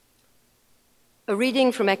A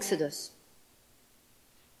reading from Exodus.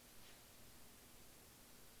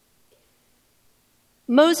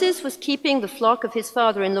 Moses was keeping the flock of his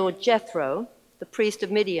father-in-law Jethro, the priest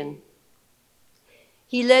of Midian.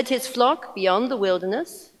 He led his flock beyond the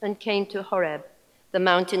wilderness and came to Horeb, the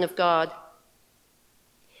mountain of God.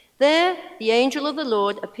 There the angel of the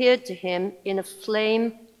Lord appeared to him in a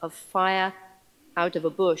flame of fire out of a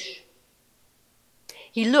bush.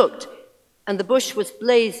 He looked, and the bush was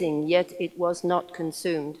blazing, yet it was not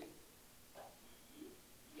consumed.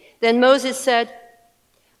 Then Moses said,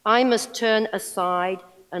 "I must turn aside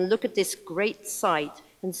and look at this great sight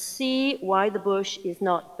and see why the bush is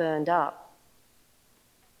not burned up."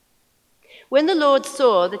 When the Lord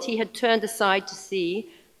saw that he had turned aside to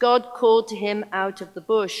see, God called to him out of the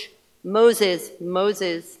bush, "Moses,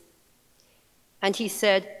 Moses." And he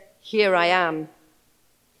said, "Here I am."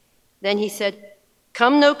 Then he said,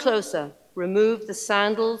 "Come no closer. Remove the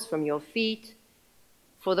sandals from your feet,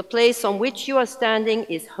 for the place on which you are standing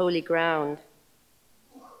is holy ground."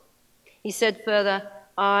 He said further,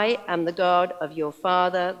 "I am the God of your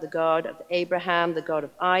father, the God of Abraham, the God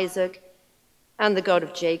of Isaac, and the God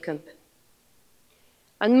of Jacob."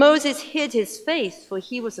 And Moses hid his face, for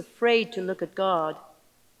he was afraid to look at God.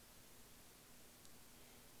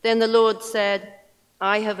 Then the Lord said,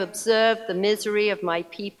 "I have observed the misery of my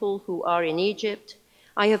people who are in Egypt.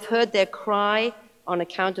 I have heard their cry on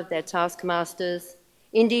account of their taskmasters.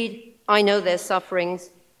 Indeed, I know their sufferings,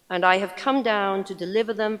 and I have come down to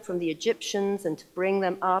deliver them from the Egyptians and to bring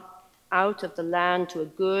them up out of the land to a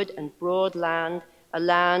good and broad land, a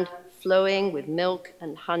land flowing with milk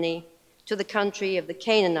and honey, to the country of the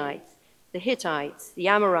Canaanites, the Hittites, the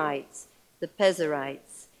Amorites, the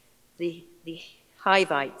Perizzites, the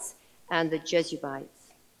Hivites, and the Jebusites.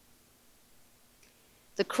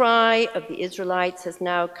 The cry of the Israelites has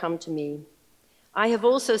now come to me. I have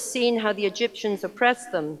also seen how the Egyptians oppress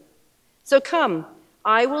them. So come,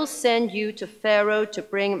 I will send you to Pharaoh to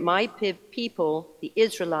bring my people, the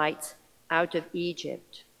Israelites, out of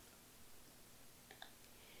Egypt."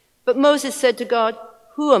 But Moses said to God,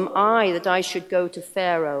 "Who am I that I should go to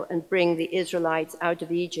Pharaoh and bring the Israelites out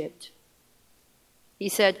of Egypt?" He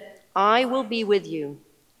said, "I will be with you,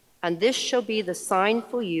 and this shall be the sign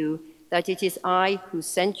for you that it is I who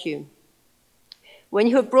sent you. When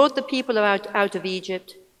you have brought the people out of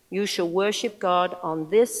Egypt, you shall worship God on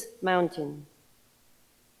this mountain."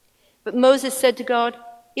 But Moses said to God,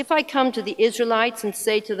 "If I come to the Israelites and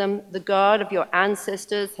say to them, 'The God of your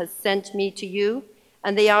ancestors has sent me to you,'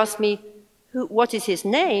 and they ask me, 'What is his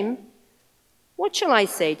name?' what shall I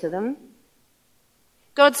say to them?"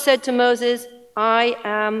 God said to Moses, "I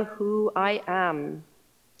am who I am."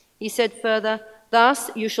 He said further,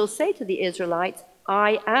 "Thus you shall say to the Israelites,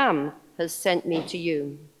 'I am has sent me to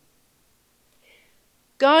you.'"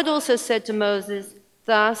 God also said to Moses,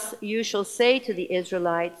 "Thus you shall say to the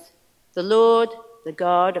Israelites, 'The Lord, the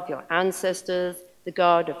God of your ancestors, the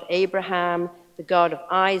God of Abraham, the God of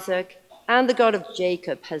Isaac, and the God of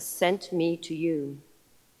Jacob has sent me to you.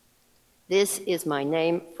 This is my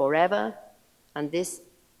name forever, and this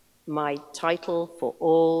my title for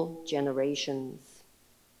all generations."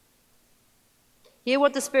 Hear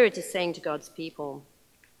what the Spirit is saying to God's people.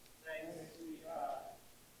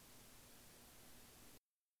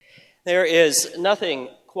 There is nothing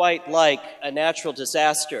quite like a natural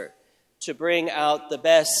disaster to bring out the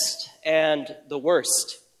best and the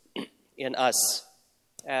worst in us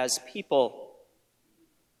as people.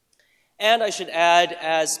 And I should add,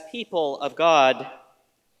 as people of God.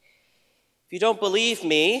 If you don't believe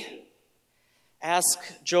me,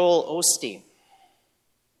 ask Joel Osteen.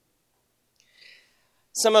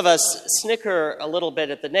 Some of us snicker a little bit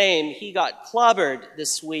at the name. He got clobbered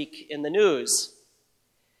this week in the news.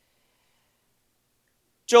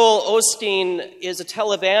 Joel Osteen is a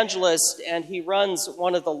televangelist, and he runs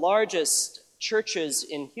one of the largest churches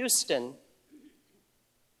in Houston.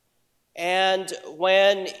 And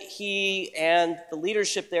when he and the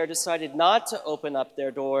leadership there decided not to open up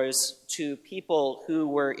their doors to people who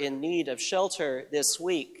were in need of shelter this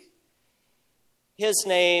week, his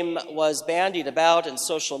name was bandied about in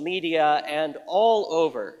social media and all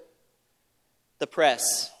over the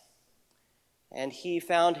press. And he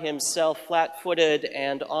found himself flat-footed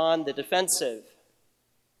and on the defensive,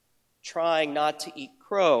 trying not to eat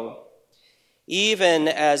crow, even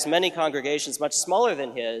as many congregations much smaller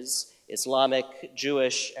than his, Islamic,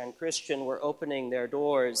 Jewish, and Christian, were opening their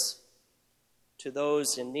doors to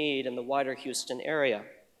those in need in the wider Houston area.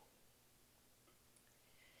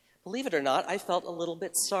 Believe it or not, I felt a little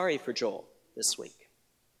bit sorry for Joel this week.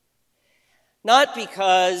 Not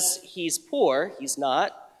because he's poor, he's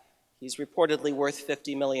not. He's reportedly worth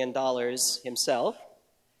 $50 million himself.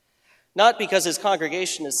 Not because his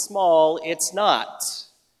congregation is small, it's not.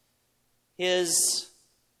 His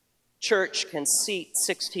church can seat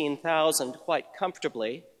 16,000 quite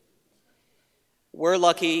comfortably. We're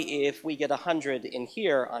lucky if we get 100 in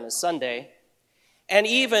here on a Sunday. And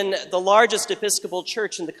even the largest Episcopal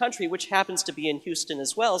church in the country, which happens to be in Houston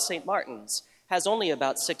as well, St. Martin's, has only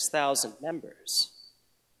about 6,000 members.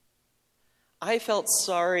 I felt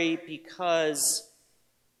sorry because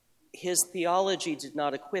his theology did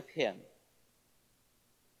not equip him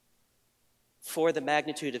for the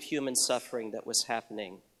magnitude of human suffering that was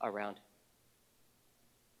happening around him.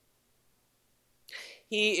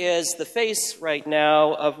 He is the face right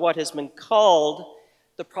now of what has been called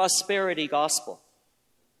the prosperity gospel.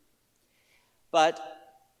 But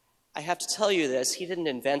I have to tell you this, he didn't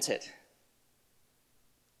invent it.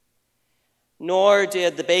 Nor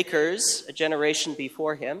did the Bakers, a generation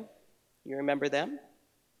before him. You remember them?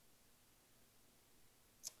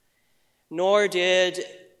 Nor did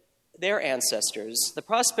their ancestors. The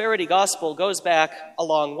prosperity gospel goes back a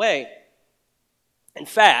long way. In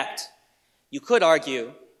fact, you could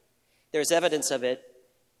argue there's evidence of it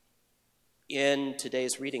in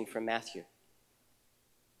today's reading from Matthew.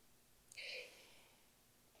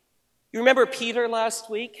 You remember Peter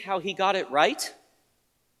last week, how he got it right?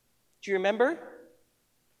 Do you remember?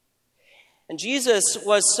 And Jesus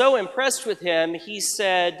was so impressed with him, he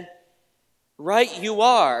said, "Right you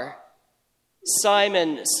are,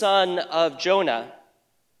 Simon, son of Jonah."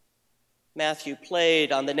 Matthew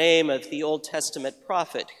played on the name of the Old Testament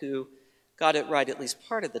prophet who got it right at least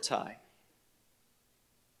part of the time.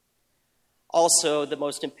 Also, the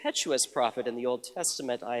most impetuous prophet in the Old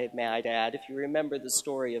Testament, I might add, if you remember the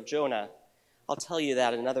story of Jonah. I'll tell you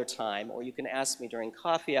that another time, or you can ask me during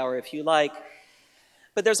coffee hour if you like.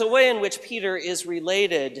 But there's a way in which Peter is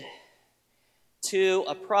related to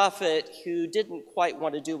a prophet who didn't quite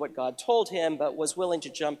want to do what God told him, but was willing to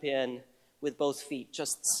jump in with both feet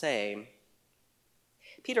just the same.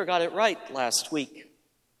 Peter got it right last week.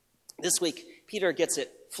 This week, Peter gets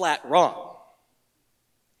it flat wrong.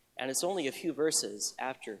 And it's only a few verses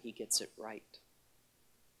after he gets it right.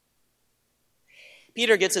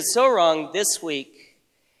 Peter gets it so wrong this week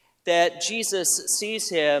that Jesus sees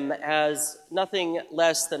him as nothing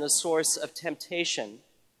less than a source of temptation.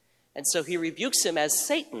 And so he rebukes him as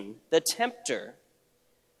Satan, the tempter,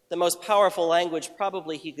 the most powerful language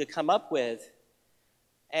probably he could come up with.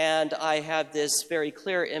 And I have this very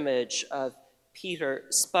clear image of Peter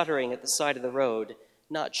sputtering at the side of the road,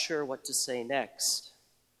 not sure what to say next.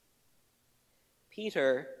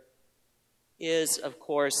 Peter is, of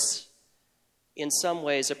course, in some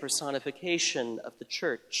ways a personification of the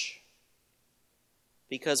church,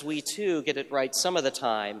 because we too get it right some of the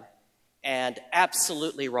time and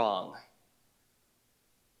absolutely wrong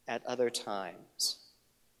at other times.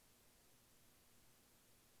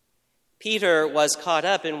 Peter was caught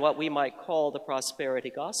up in what we might call the prosperity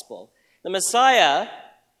gospel. The Messiah,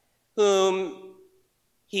 whom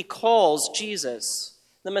he calls Jesus,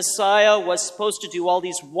 the Messiah was supposed to do all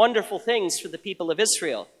these wonderful things for the people of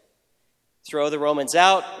Israel. Throw the Romans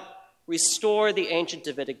out, restore the ancient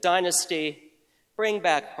Davidic dynasty, bring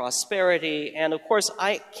back prosperity. And of course,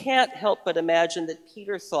 I can't help but imagine that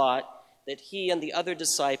Peter thought that he and the other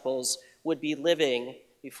disciples would be living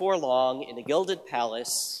before long in a gilded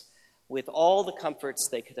palace with all the comforts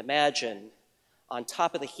they could imagine on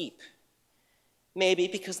top of the heap. Maybe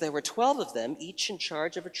because there were 12 of them, each in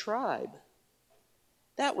charge of a tribe.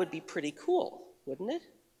 That would be pretty cool, wouldn't it?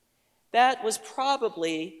 That was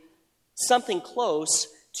probably something close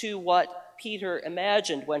to what Peter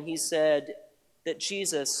imagined when he said that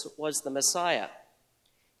Jesus was the Messiah.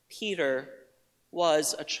 Peter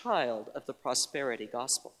was a child of the prosperity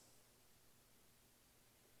gospel.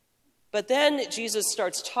 But then Jesus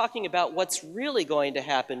starts talking about what's really going to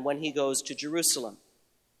happen when he goes to Jerusalem.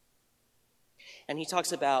 And he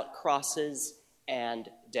talks about crosses and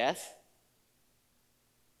death,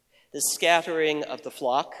 the scattering of the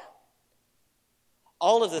flock,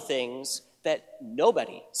 all of the things that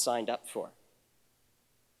nobody signed up for,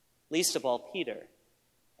 least of all Peter.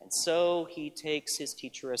 And so he takes his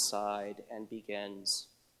teacher aside and begins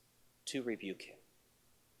to rebuke him.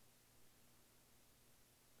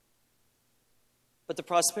 But the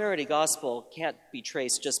prosperity gospel can't be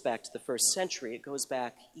traced just back to the first century. It goes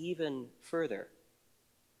back even further.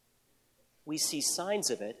 We see signs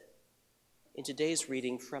of it in today's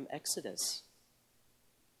reading from Exodus.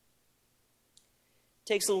 It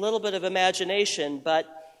takes a little bit of imagination, but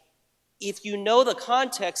if you know the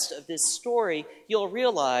context of this story, you'll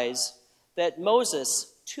realize that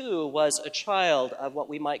Moses too, was a child of what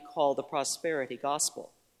we might call the prosperity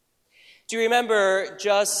gospel. Do you remember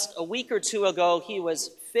just a week or two ago, he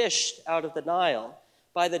was fished out of the Nile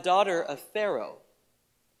by the daughter of Pharaoh.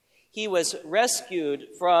 He was rescued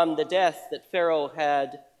from the death that Pharaoh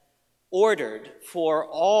had ordered for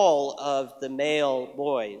all of the male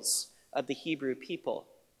boys of the Hebrew people.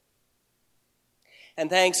 And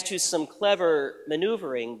thanks to some clever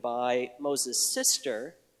maneuvering by Moses'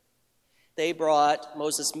 sister, they brought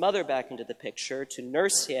Moses' mother back into the picture to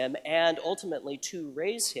nurse him and ultimately to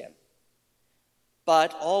raise him,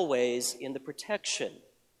 but always in the protection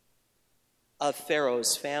of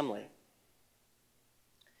Pharaoh's family.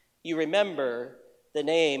 You remember the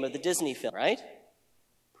name of the Disney film, right?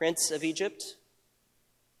 Prince of Egypt.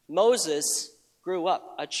 Moses grew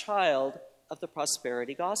up a child of the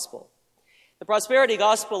prosperity gospel. The prosperity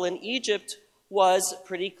gospel in Egypt was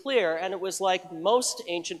pretty clear, and it was like most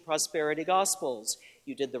ancient prosperity gospels.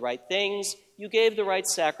 You did the right things, you gave the right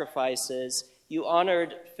sacrifices, you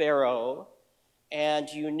honored Pharaoh, and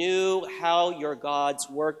you knew how your gods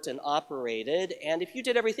worked and operated, and if you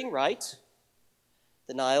did everything right,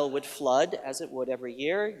 the Nile would flood as it would every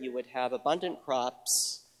year. You would have abundant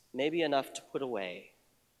crops, maybe enough to put away,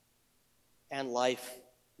 and life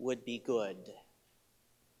would be good.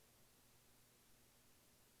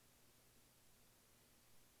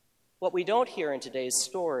 What we don't hear in today's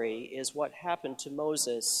story is what happened to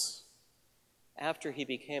Moses after he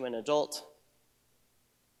became an adult.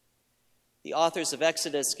 The authors of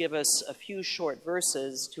Exodus give us a few short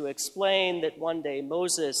verses to explain that one day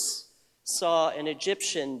Moses saw an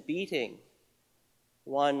Egyptian beating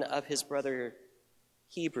one of his brother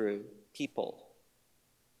Hebrew people.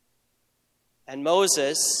 And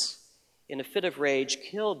Moses, in a fit of rage,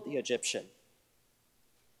 killed the Egyptian.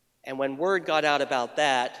 And when word got out about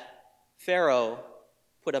that, Pharaoh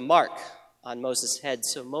put a mark on Moses' head,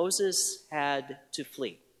 so Moses had to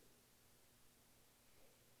flee.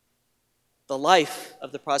 The life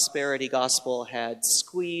of the prosperity gospel had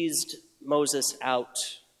squeezed Moses out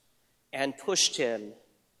and pushed him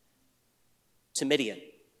to Midian.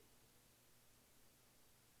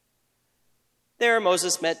 There,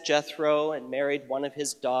 Moses met Jethro and married one of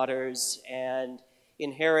his daughters and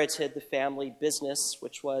inherited the family business,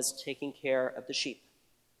 which was taking care of the sheep.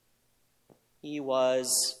 He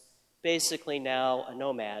was basically now a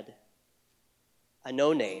nomad, a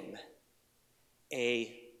no-name,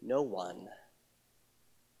 a no one.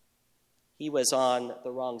 He was on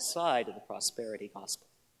the wrong side of the prosperity gospel.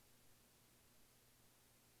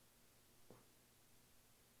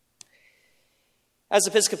 As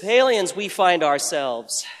Episcopalians, we find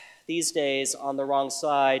ourselves these days on the wrong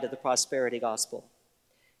side of the prosperity gospel.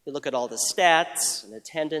 You look at all the stats, and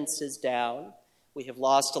attendance is down. We have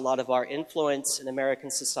lost a lot of our influence in American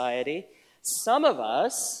society. Some of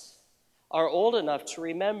us are old enough to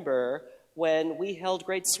remember when we held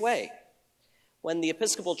great sway, when the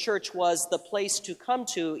Episcopal Church was the place to come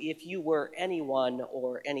to if you were anyone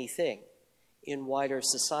or anything in wider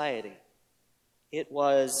society. It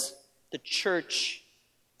was the church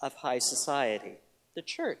of high society, the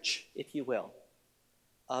church, if you will,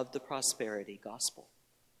 of the prosperity gospel.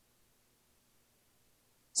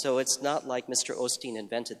 So it's not like Mr. Osteen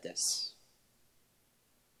invented this.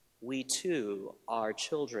 We too are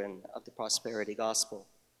children of the prosperity gospel.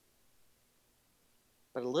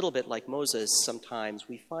 But a little bit like Moses, sometimes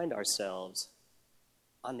we find ourselves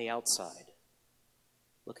on the outside,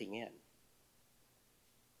 looking in.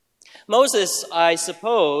 Moses, I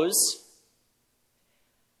suppose,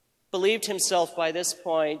 believed himself by this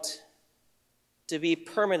point to be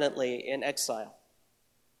permanently in exile,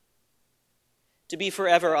 to be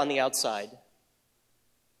forever on the outside.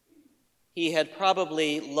 He had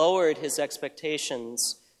probably lowered his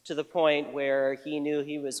expectations to the point where he knew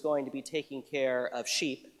he was going to be taking care of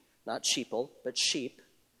sheep, not sheeple, but sheep,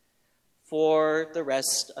 for the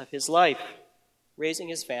rest of his life, raising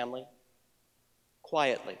his family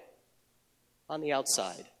quietly on the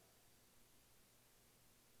outside.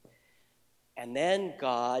 And then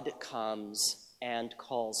God comes and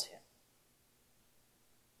calls him.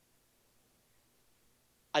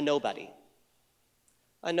 A nobody,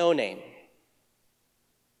 a no-name,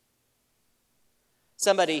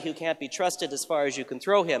 somebody who can't be trusted as far as you can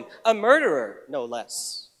throw him, a murderer, no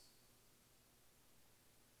less,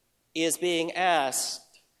 is being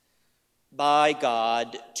asked by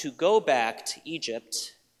God to go back to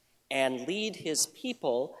Egypt and lead his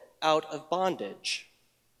people out of bondage.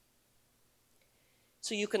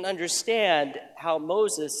 So you can understand how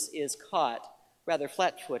Moses is caught rather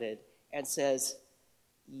flat-footed and says,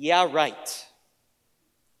 yeah, right.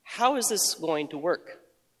 How is this going to work?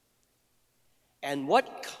 And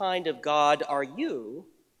what kind of God are you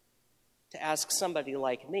to ask somebody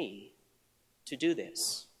like me to do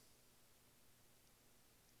this?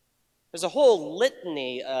 There's a whole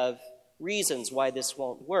litany of reasons why this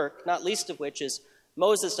won't work, not least of which is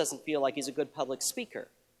Moses doesn't feel like he's a good public speaker,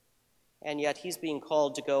 and yet he's being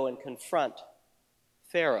called to go and confront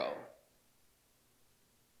Pharaoh.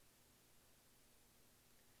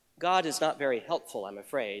 God is not very helpful, I'm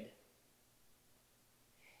afraid.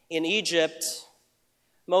 In Egypt,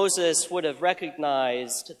 Moses would have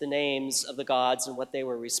recognized the names of the gods and what they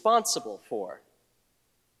were responsible for.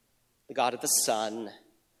 The god of the sun,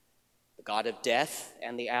 the god of death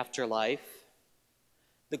and the afterlife,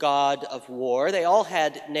 the god of war. They all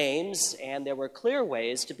had names, and there were clear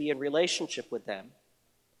ways to be in relationship with them,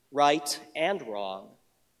 right and wrong.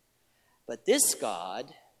 But this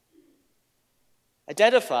God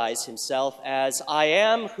identifies himself as, I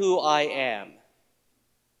am who I am.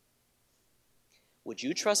 Would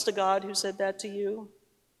you trust a God who said that to you?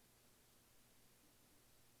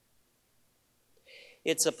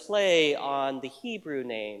 It's a play on the Hebrew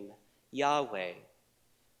name Yahweh,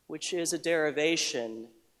 which is a derivation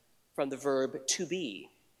from the verb to be.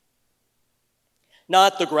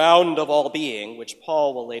 Not the ground of all being, which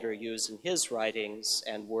Paul will later use in his writings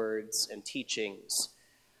and words and teachings,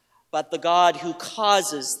 but the God who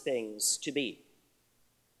causes things to be.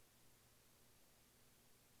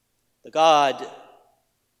 The God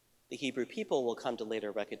the Hebrew people will come to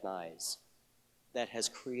later recognize that has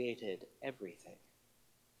created everything.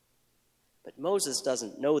 But Moses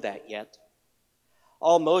doesn't know that yet.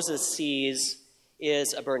 All Moses sees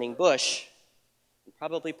is a burning bush, and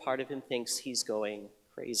probably part of him thinks he's going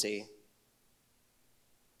crazy.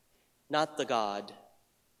 Not the God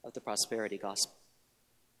of the prosperity gospel.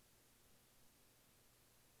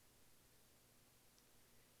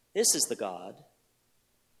 This is the God,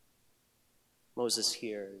 Moses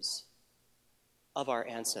hears, of our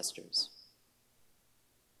ancestors.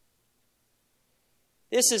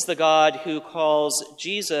 This is the God who calls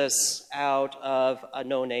Jesus out of a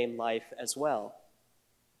no-name life as well,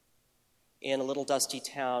 in a little dusty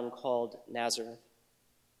town called Nazareth.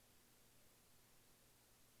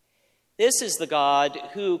 This is the God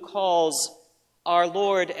who calls our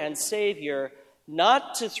Lord and Savior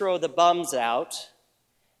not to throw the bums out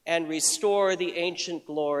and restore the ancient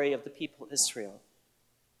glory of the people of Israel,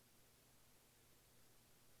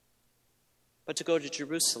 but to go to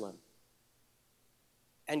Jerusalem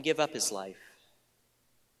and give up his life,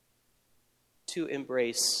 to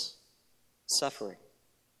embrace suffering.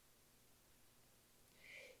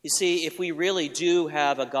 You see, if we really do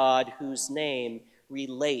have a God whose name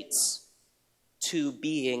relates to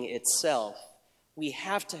being itself, we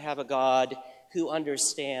have to have a God who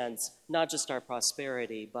understands not just our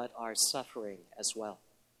prosperity, but our suffering as well.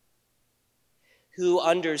 Who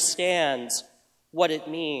understands what it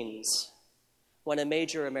means when a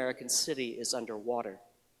major American city is underwater.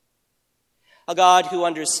 A God who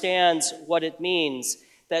understands what it means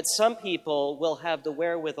that some people will have the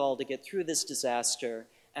wherewithal to get through this disaster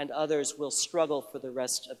and others will struggle for the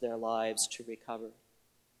rest of their lives to recover.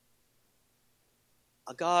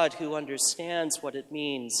 A God who understands what it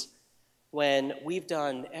means when we've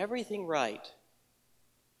done everything right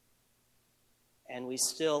and we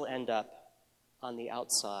still end up on the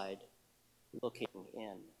outside looking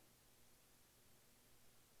in.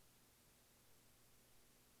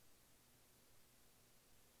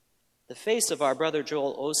 The face of our brother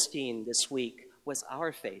Joel Osteen this week was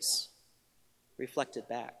our face, reflected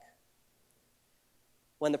back,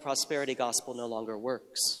 when the prosperity gospel no longer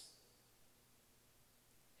works.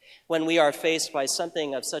 When we are faced by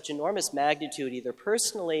something of such enormous magnitude, either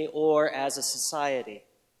personally or as a society,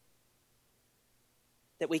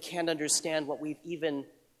 that we can't understand what we've even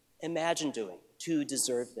imagined doing to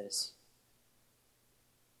deserve this.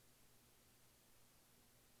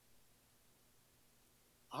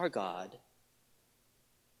 Our God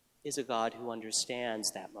is a God who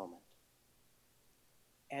understands that moment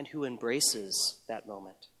and who embraces that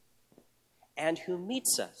moment and who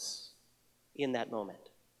meets us in that moment,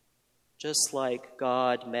 just like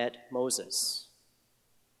God met Moses,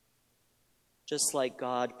 just like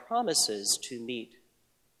God promises to meet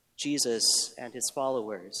Jesus and his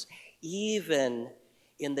followers, even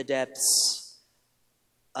in the depths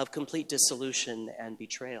of complete dissolution and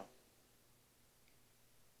betrayal.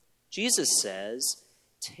 Jesus says,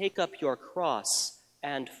 "Take up your cross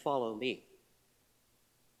and follow me."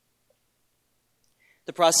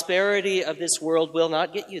 The prosperity of this world will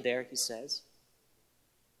not get you there, he says.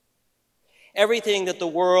 Everything that the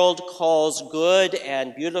world calls good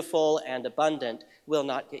and beautiful and abundant will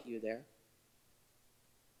not get you there.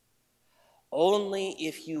 only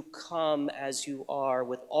if you come as you are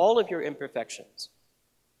with all of your imperfections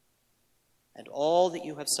and all that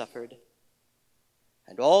you have suffered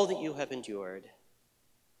and all that you have endured,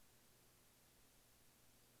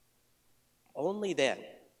 only then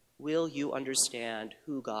will you understand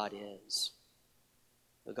who God is,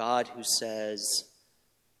 the God who says,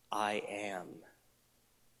 I am.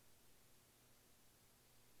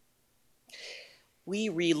 We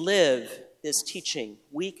relive this teaching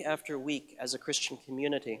week after week as a Christian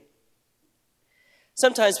community.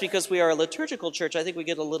 Sometimes because we are a liturgical church, I think we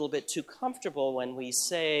get a little bit too comfortable when we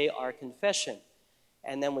say our confession,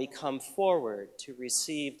 and then we come forward to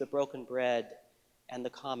receive the broken bread and the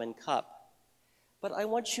common cup. But I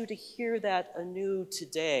want you to hear that anew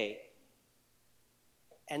today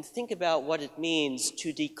and think about what it means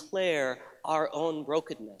to declare our own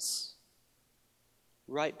brokenness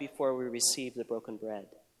right before we receive the broken bread.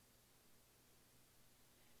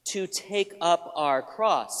 To take up our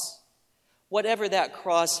cross, whatever that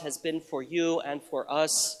cross has been for you and for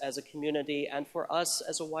us as a community and for us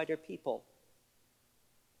as a wider people.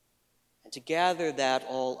 And to gather that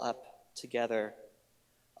all up together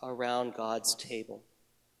around God's table.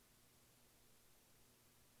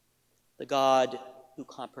 The God who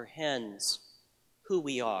comprehends who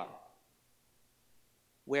we are,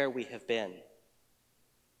 where we have been,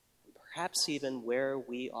 and perhaps even where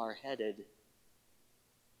we are headed.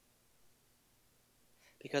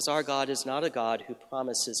 Because our God is not a God who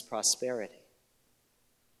promises prosperity.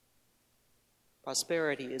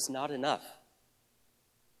 Prosperity is not enough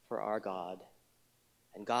for our God,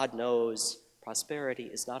 and God knows prosperity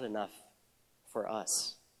is not enough for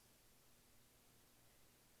us.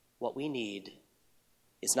 What we need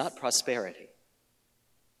is not prosperity,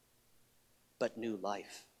 but new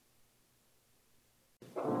life.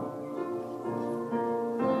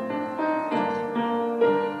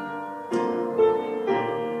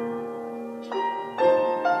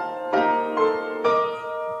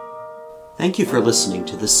 Thank you for listening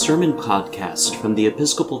to this sermon podcast from the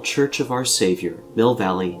Episcopal Church of Our Savior, Mill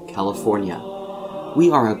Valley, California. We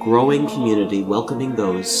are a growing community welcoming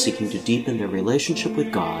those seeking to deepen their relationship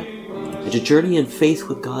with God and to journey in faith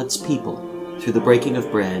with God's people through the breaking of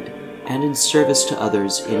bread and in service to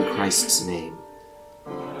others in Christ's name.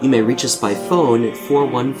 You may reach us by phone at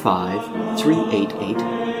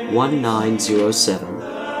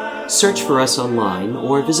 415-388-1907, search for us online,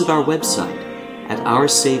 or visit our website at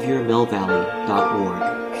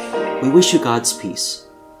oursaviormillvalley.org. We wish you God's peace.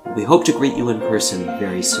 We hope to greet you in person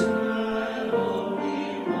very soon.